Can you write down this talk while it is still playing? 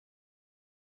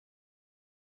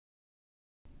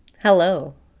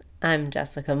Hello, I'm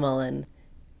Jessica Mullen.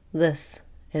 This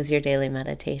is your daily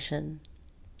meditation.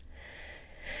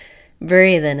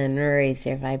 Breathe in and raise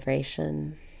your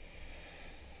vibration.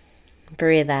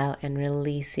 Breathe out and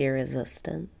release your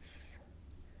resistance.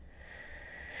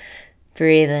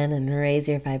 Breathe in and raise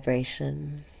your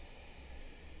vibration.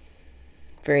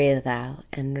 Breathe out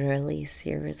and release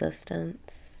your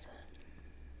resistance.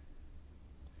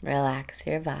 Relax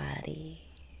your body.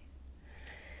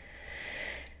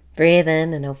 Breathe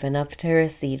in and open up to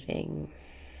receiving.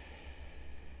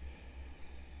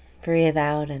 Breathe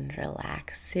out and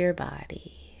relax your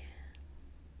body.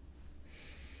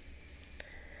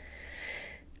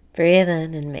 Breathe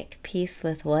in and make peace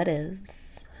with what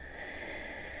is.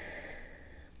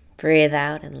 Breathe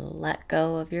out and let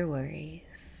go of your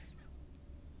worries.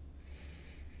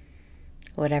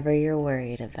 Whatever you're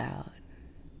worried about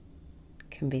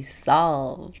can be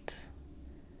solved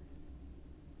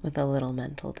with a little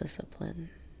mental discipline.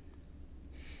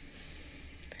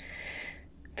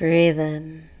 Breathe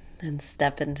in and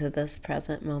step into this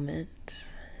present moment.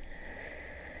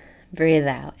 Breathe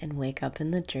out and wake up in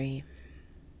the dream.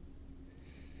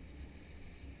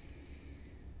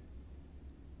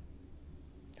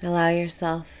 Allow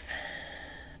yourself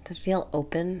to feel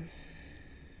open.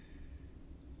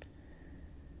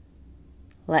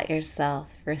 Let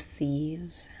yourself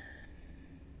receive.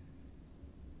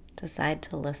 Decide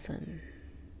to listen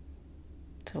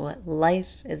to what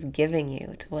life is giving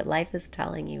you, to what life is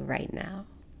telling you right now.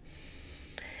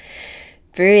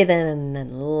 Breathe in and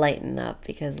then lighten up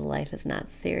because life is not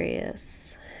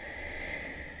serious.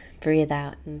 Breathe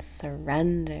out and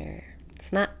surrender.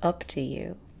 It's not up to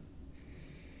you.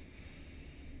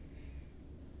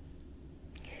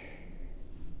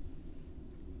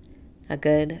 A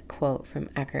good quote from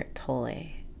Eckhart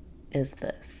Tolle is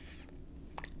this: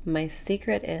 "My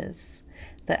secret is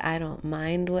that I don't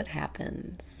mind what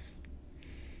happens."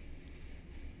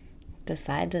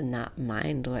 Decide to not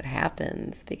mind what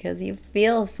happens because you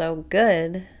feel so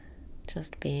good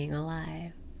just being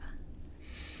alive.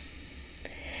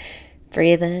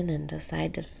 Breathe in and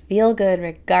decide to feel good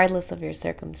regardless of your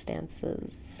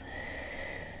circumstances.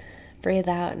 Breathe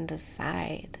out and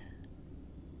decide,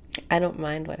 I don't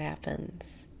mind what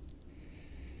happens.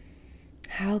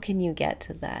 How can you get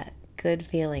to that good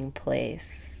feeling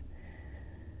place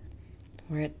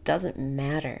where it doesn't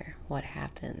matter what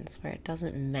happens, where it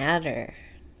doesn't matter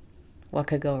what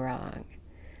could go wrong,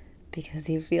 because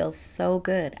you feel so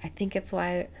good? I think it's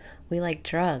why we like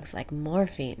drugs like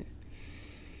morphine.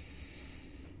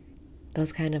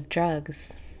 Those kind of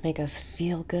drugs make us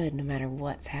feel good no matter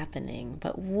what's happening.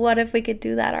 But what if we could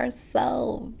do that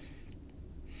ourselves?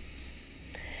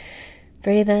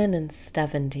 Breathe in and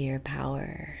step into your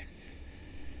power.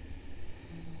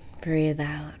 Breathe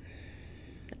out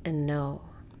and know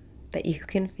that you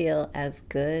can feel as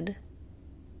good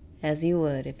as you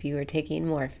would if you were taking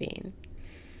morphine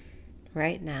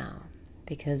right now,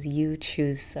 because you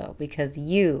choose so, because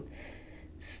you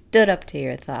stood up to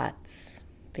your thoughts,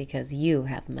 because you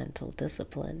have mental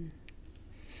discipline.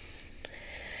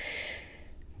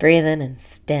 Breathe in and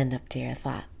stand up to your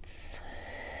thoughts.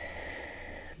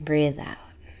 Breathe out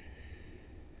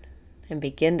and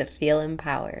begin to feel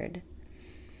empowered.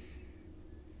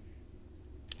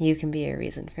 You can be a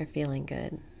reason for feeling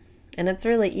good. And it's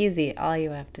really easy. All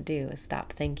you have to do is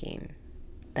stop thinking.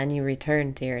 Then you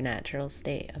return to your natural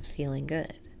state of feeling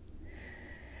good.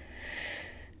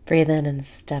 Breathe in and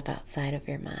step outside of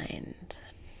your mind.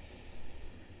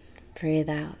 Breathe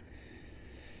out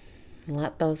and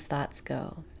let those thoughts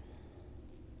go.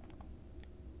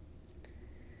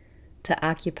 To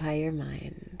occupy your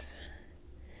mind,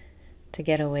 to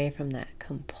get away from that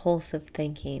compulsive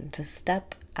thinking, to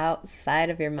step outside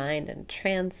of your mind and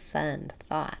transcend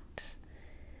thought.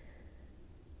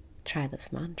 Try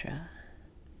this mantra.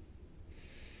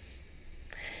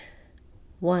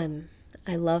 1,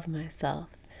 I love myself.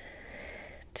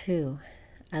 2,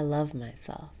 I love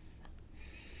myself.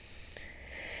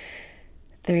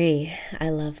 3, I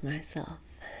love myself.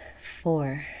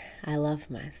 4, I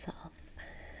love myself.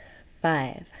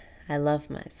 5, I love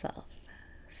myself.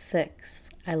 6,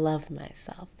 I love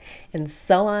myself. And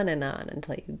so on and on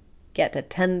until you get to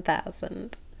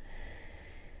 10,000.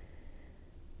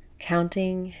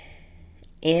 Counting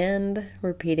and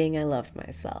repeating I love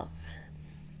myself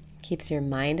keeps your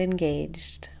mind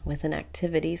engaged with an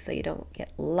activity so you don't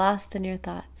get lost in your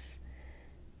thoughts.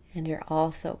 And you're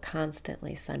also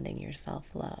constantly sending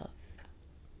yourself love.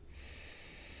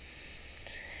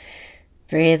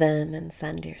 Breathe in and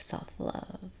send yourself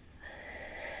love.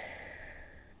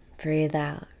 Breathe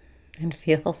out and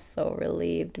feel so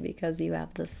relieved because you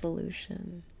have the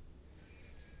solution.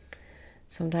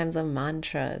 Sometimes a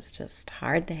mantra is just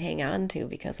hard to hang on to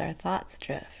because our thoughts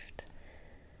drift.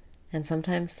 And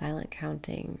sometimes silent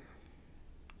counting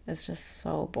is just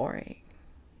so boring.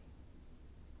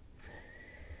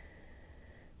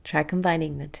 Try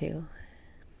combining the two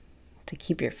to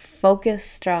keep your focus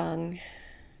strong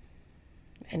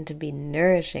and to be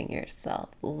nourishing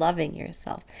yourself, loving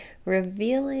yourself,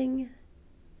 revealing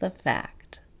the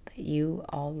fact that you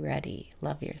already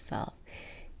love yourself.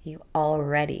 You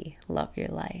already love your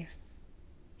life,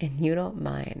 and you don't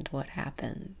mind what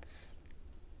happens.